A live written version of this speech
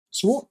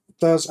So what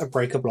does a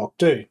breaker block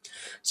do?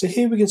 So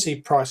here we can see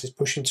prices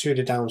pushing to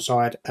the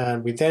downside,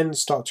 and we then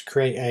start to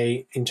create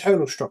a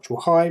internal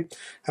structural high,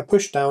 a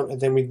push down, and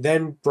then we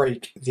then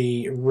break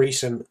the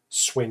recent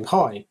swing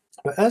high.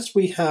 But as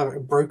we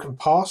have broken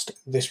past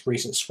this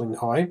recent swing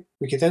high,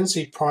 we can then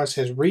see price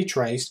has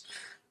retraced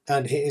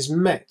and it has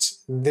met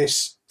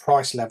this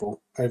price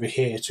level over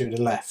here to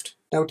the left.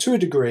 Now, to a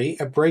degree,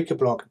 a breaker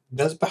block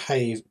does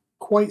behave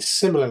quite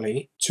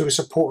similarly to a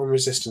support and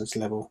resistance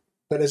level,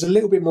 but there's a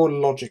little bit more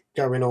logic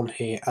going on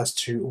here as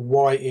to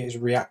why it is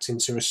reacting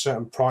to a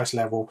certain price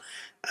level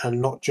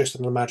and not just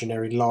an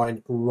imaginary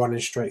line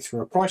running straight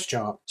through a price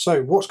chart.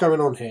 So what's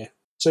going on here?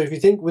 So if you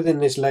think within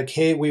this leg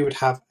here, we would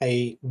have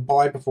a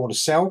buy before the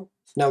sell.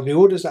 Now the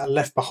orders that are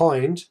left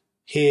behind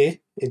here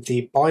is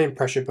the buying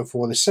pressure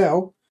before the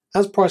sell.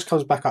 As price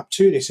comes back up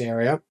to this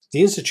area,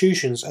 the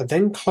institutions are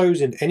then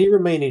closing any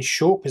remaining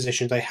short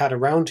positions they had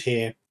around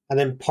here and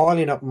then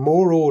piling up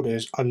more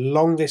orders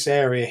along this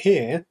area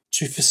here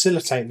to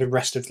facilitate the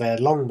rest of their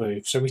long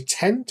move. So we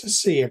tend to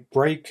see a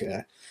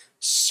breaker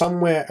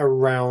somewhere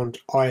around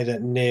either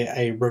near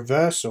a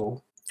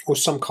reversal or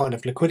some kind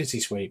of liquidity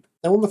sweep.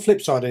 Now on the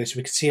flip side of this,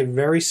 we can see a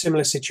very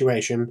similar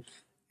situation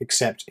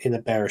except in the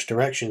bearish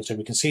direction. So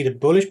we can see the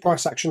bullish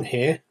price action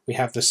here. We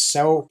have the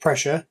sell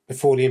pressure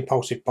before the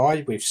impulsive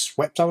buy. We've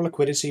swept our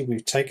liquidity.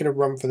 We've taken a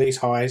run for these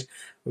highs.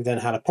 We've then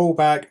had a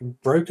pullback,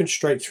 broken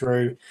straight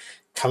through,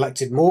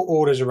 collected more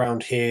orders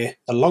around here.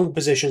 The long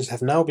positions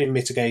have now been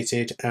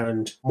mitigated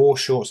and more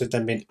shorts have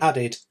then been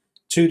added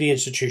to the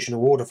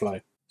institutional order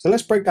flow. So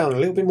let's break down a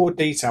little bit more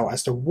detail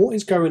as to what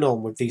is going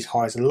on with these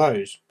highs and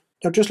lows.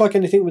 Now, just like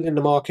anything within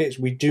the markets,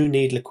 we do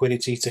need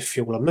liquidity to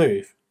fuel a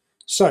move.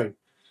 So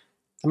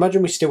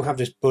imagine we still have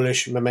this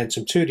bullish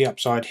momentum to the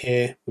upside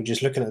here. We're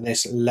just looking at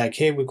this leg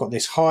here. We've got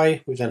this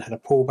high, we've then had a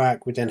pullback,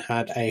 we then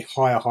had a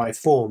higher high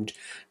formed.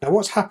 Now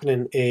what's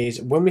happening is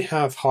when we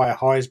have higher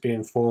highs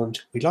being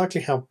formed, we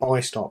likely have buy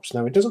stops.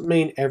 Now it doesn't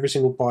mean every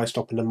single buy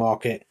stop in the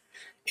market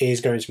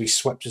is going to be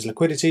swept as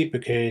liquidity,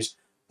 because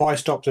buy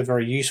stops are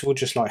very useful,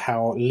 just like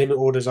how limit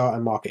orders are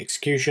and market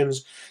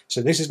executions.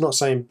 So this is not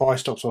saying buy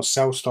stops or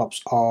sell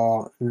stops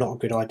are not a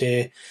good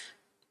idea.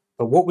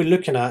 But what we're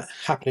looking at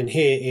happening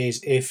here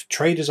is if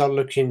traders are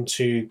looking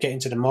to get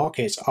into the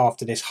markets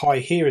after this high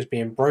here is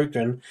being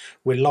broken,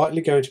 we're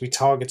likely going to be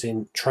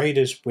targeting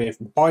traders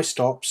with buy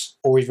stops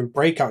or even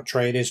breakout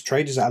traders,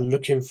 traders that are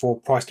looking for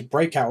price to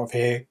break out of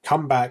here,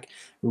 come back,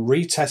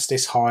 retest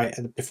this high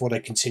before they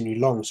continue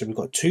long. So we've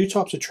got two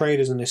types of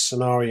traders in this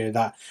scenario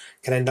that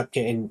can end up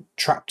getting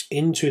trapped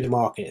into the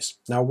markets.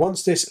 Now,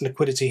 once this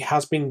liquidity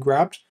has been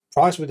grabbed,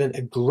 price would then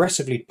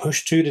aggressively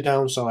push to the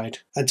downside.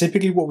 And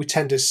typically what we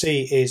tend to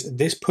see is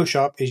this push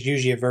up is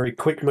usually a very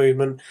quick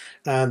movement,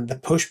 and the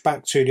push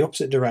back to the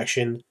opposite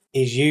direction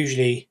is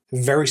usually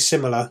very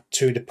similar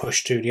to the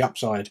push to the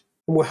upside.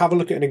 And we'll have a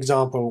look at an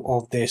example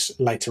of this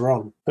later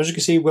on. As you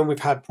can see, when we've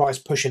had price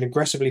pushing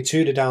aggressively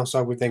to the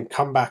downside, we've then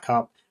come back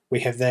up. We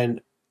have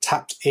then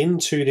tapped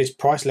into this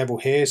price level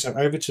here. So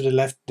over to the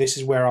left, this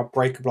is where our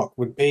breaker block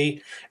would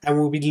be. And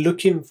we'll be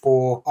looking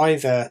for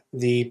either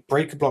the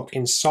breaker block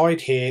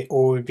inside here,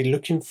 or we'll be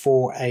looking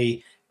for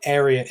a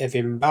area of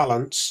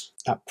imbalance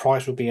that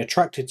price will be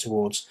attracted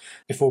towards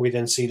before we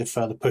then see the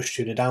further push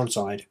to the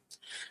downside.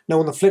 Now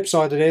on the flip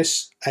side of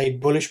this, a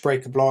bullish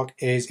breaker block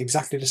is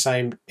exactly the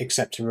same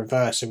except in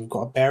reverse. So we've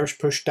got a bearish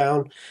push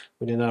down,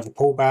 we then have a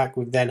pullback,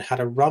 we've then had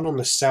a run on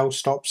the sell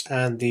stops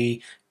and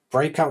the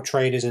breakout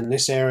traders in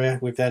this area.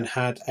 We've then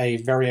had a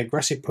very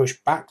aggressive push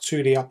back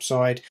to the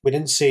upside. We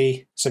then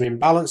see some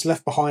imbalance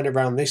left behind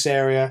around this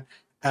area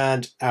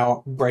and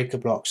our breaker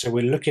block. So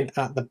we're looking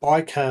at the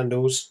buy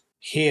candles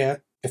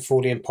here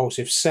before the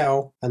impulsive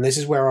sell, and this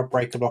is where our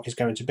breaker block is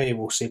going to be.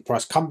 We'll see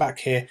price come back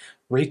here,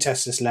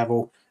 retest this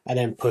level, and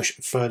then push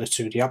further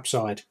to the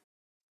upside.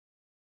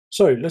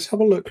 So let's have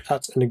a look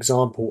at an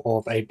example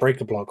of a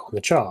breaker block on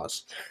the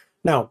charts.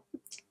 Now,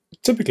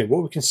 typically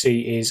what we can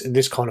see is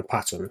this kind of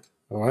pattern.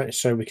 All right,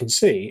 so we can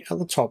see at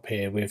the top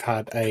here, we've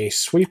had a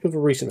sweep of a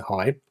recent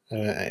high.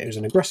 It was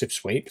an aggressive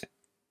sweep,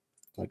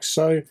 like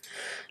so.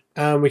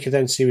 And we can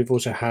then see we've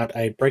also had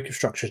a break of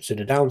structure to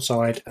the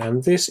downside.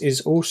 And this is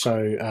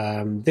also,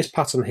 this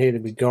pattern here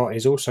that we got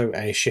is also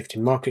a shift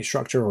in market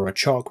structure or a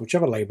chalk,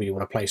 whichever label you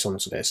want to place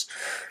onto this.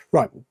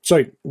 Right,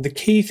 so the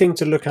key thing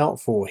to look out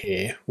for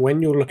here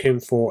when you're looking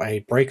for a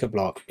breaker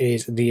block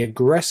is the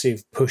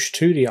aggressive push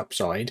to the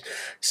upside,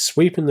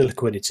 sweeping the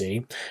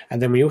liquidity,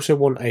 and then we also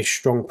want a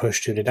strong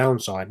push to the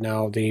downside.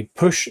 Now, the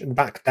push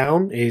back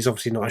down is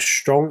obviously not as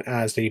strong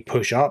as the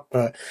push up,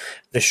 but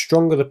the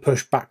stronger the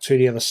push back to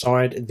the other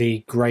side,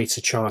 the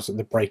greater chance that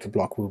the breaker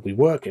block will be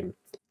working.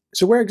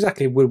 So where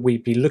exactly would we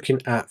be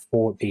looking at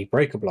for the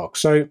breaker block?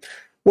 So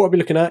what I'll be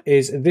looking at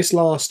is this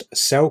last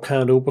sell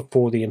candle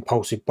before the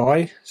impulsive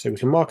buy. So we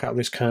can mark out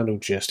this candle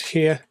just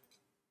here,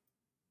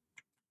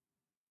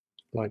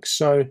 like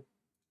so.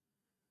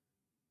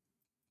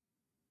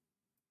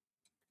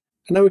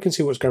 And now we can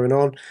see what's going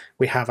on.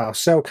 We have our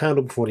sell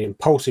candle before the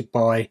impulsive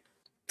buy,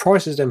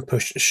 price has then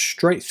pushed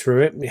straight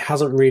through it. It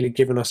hasn't really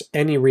given us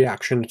any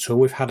reaction at all.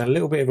 We've had a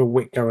little bit of a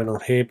wick going on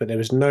here, but there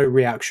was no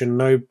reaction,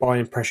 no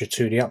buying pressure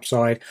to the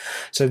upside.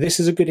 So this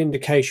is a good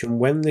indication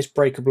when this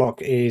breaker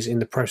block is in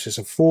the process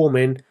of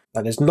forming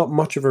that there's not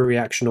much of a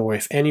reaction, or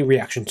if any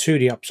reaction to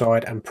the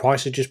upside, and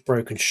price has just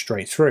broken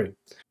straight through.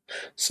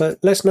 So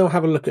let's now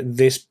have a look at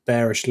this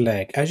bearish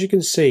leg. As you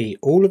can see,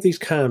 all of these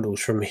candles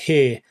from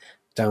here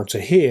down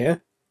to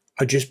here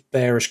are just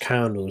bearish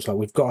candles. Like,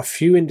 we've got a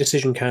few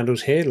indecision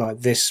candles here,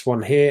 like this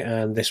one here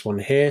and this one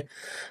here,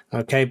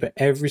 okay, but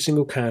every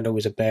single candle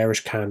is a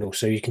bearish candle.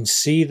 So you can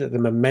see that the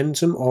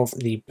momentum of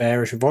the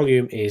bearish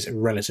volume is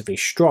relatively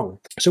strong.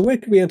 So where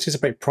can we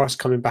anticipate price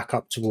coming back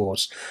up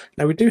towards?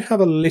 Now, we do have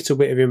a little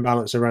bit of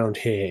imbalance around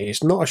here.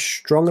 It's not a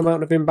strong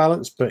amount of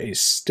imbalance, but it's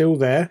still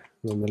there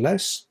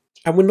nonetheless.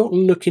 And we're not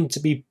looking to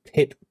be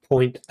pip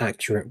point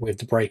accurate with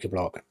the breaker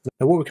block.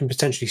 Now, what we can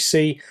potentially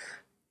see,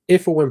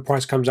 if or when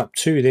price comes up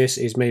to this,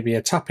 is maybe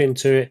a tap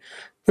into it,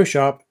 push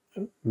up,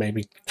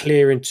 maybe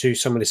clear into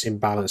some of this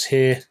imbalance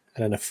here,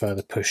 and then a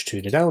further push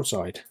to the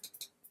downside.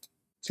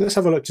 So let's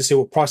have a look to see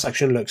what price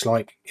action looks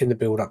like in the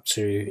build up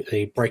to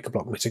the breaker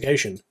block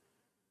mitigation.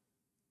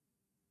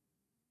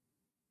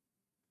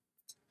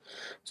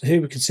 So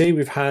here we can see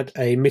we've had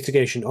a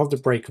mitigation of the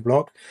breaker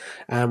block,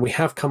 and we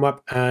have come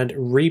up and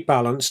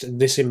rebalanced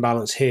this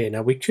imbalance here.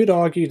 Now, we could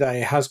argue that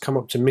it has come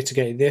up to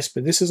mitigate this,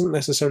 but this isn't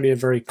necessarily a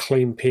very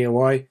clean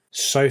POI.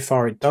 So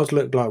far it does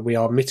look like we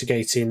are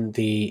mitigating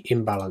the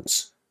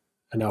imbalance.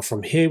 And now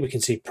from here we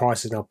can see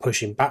price is now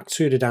pushing back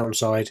to the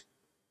downside,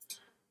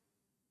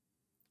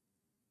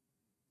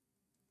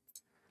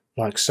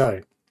 like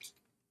so.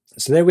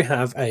 So there we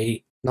have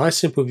a nice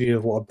simple view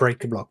of what a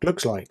breaker block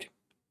looks like.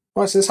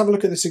 Right, so let's have a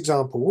look at this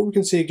example. What we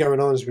can see going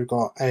on is we've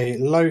got a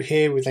low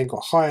here, we've then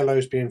got higher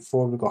lows being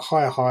formed, we've got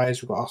higher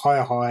highs, we've got a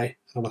higher high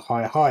and a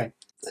higher high.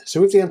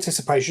 So with the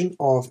anticipation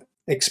of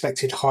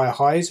expected higher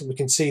highs, we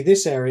can see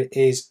this area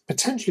is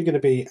potentially going to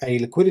be a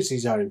liquidity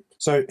zone.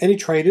 So any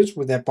traders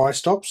with their buy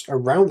stops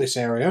around this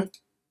area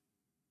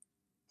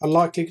are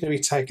likely going to be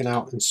taken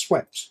out and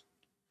swept.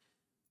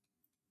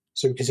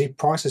 So we can see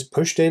price has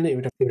pushed in, it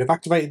would have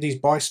activated these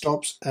buy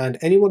stops, and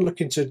anyone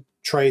looking to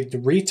trade the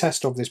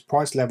retest of this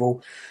price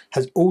level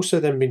has also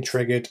then been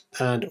triggered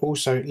and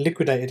also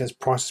liquidated as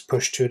price is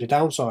pushed to the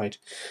downside.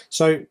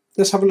 So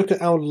let's have a look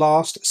at our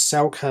last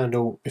sell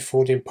candle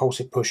before the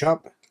impulsive push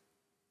up.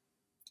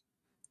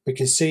 We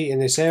can see in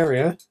this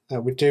area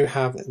that we do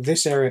have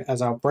this area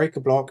as our breaker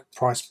block,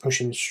 price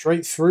pushing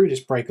straight through this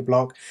breaker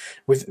block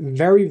with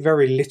very,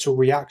 very little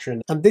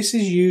reaction. And this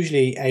is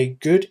usually a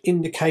good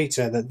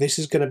indicator that this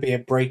is going to be a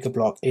breaker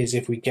block, is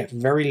if we get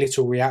very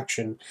little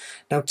reaction.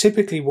 Now,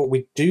 typically what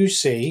we do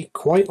see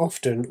quite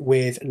often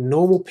with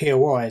normal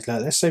POIs,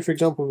 like let's say for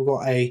example we've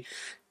got a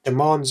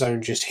demand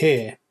zone just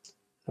here.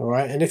 All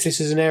right, and if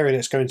this is an area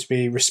that's going to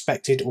be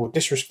respected or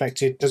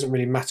disrespected, doesn't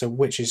really matter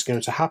which is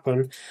going to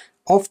happen.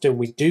 Often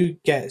we do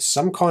get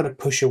some kind of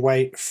push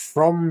away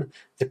from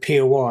the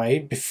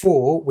POI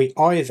before we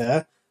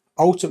either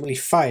ultimately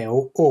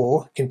fail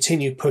or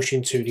continue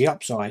pushing to the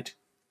upside.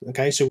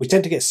 Okay, so we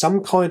tend to get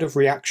some kind of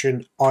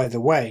reaction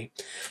either way.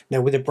 Now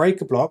with a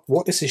breaker block,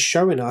 what this is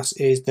showing us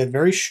is the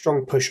very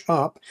strong push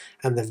up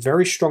and the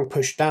very strong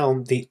push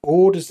down. The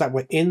orders that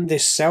were in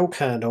this sell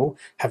candle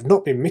have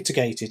not been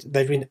mitigated,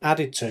 they've been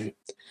added to.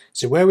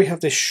 So where we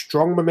have this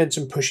strong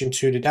momentum pushing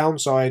to the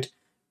downside,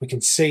 we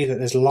can see that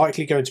there's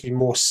likely going to be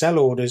more sell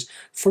orders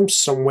from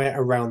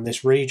somewhere around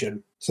this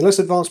region. So let's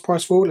advance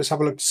price forward, let's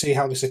have a look to see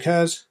how this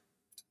occurs.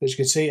 As you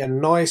can see, a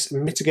nice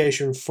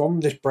mitigation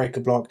from this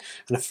breaker block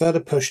and a further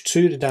push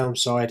to the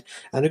downside,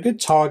 and a good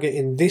target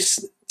in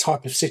this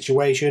type of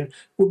situation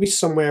will be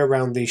somewhere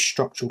around these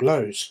structural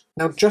lows.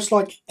 Now, just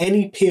like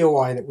any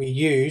POI that we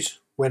use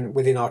when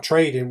within our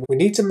trading, we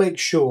need to make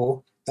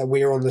sure that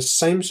we are on the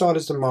same side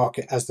as the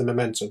market as the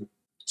momentum.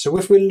 So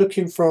if we're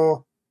looking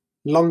for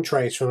long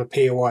trades from a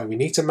POI, we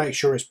need to make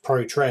sure it's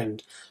pro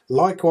trend.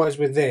 Likewise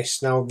with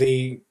this. Now,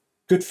 the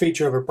good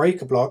feature of a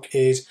breaker block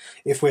is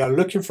if we are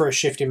looking for a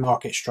shift in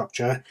market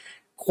structure,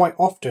 quite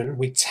often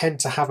we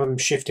tend to have a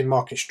shift in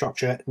market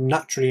structure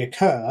naturally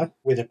occur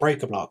with a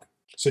breaker block.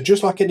 So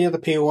just like any other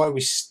POI,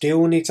 we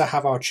still need to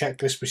have our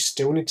checklist, we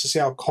still need to see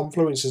our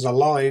confluences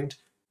aligned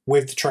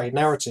with the trade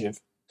narrative.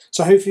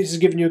 So hopefully this has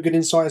given you a good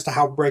insight as to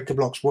how breaker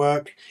blocks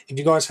work. If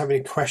you guys have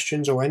any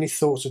questions or any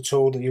thoughts at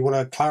all that you want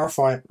to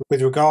clarify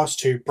with regards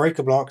to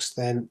breaker blocks,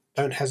 then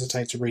don't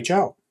hesitate to reach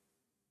out.